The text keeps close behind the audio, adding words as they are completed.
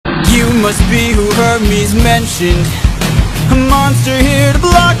must be who Hermes mentioned, a monster here to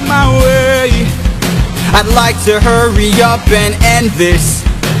block my way. I'd like to hurry up and end this,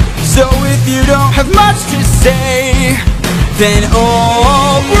 so if you don't have much to say, then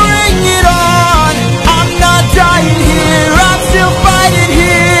oh, bring it on. I'm not dying here, I'm still fighting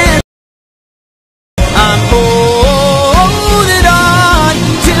here. I'm holding on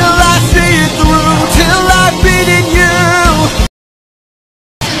till I see it through, till I've beaten you.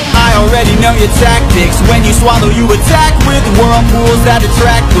 I already know your tactics. When you swallow, you attack with whirlpools that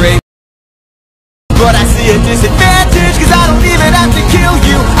attract prey. But I see a disadvantage, cause I don't even have to kill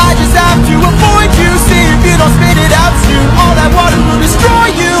you, I just have to avoid you. See if you don't spit it out soon, all that water will destroy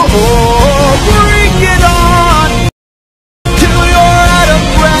you. Oh, bring it on, till you're out of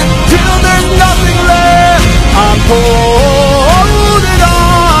breath, till there's nothing left. I'm holding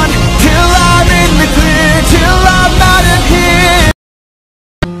on, till I'm in the clear, till I'm out of here.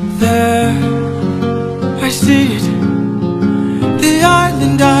 There, I see it, the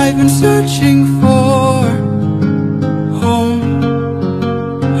island I've been searching for.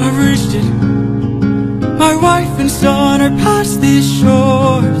 My wife and son are past these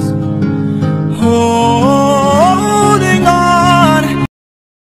shores, holding on.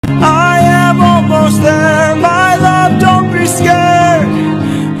 I am almost there, my love, don't be scared.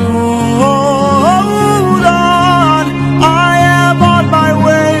 Hold on, I am on my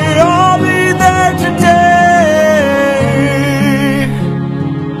way, I'll be there today.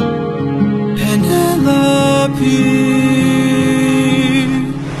 Penelope.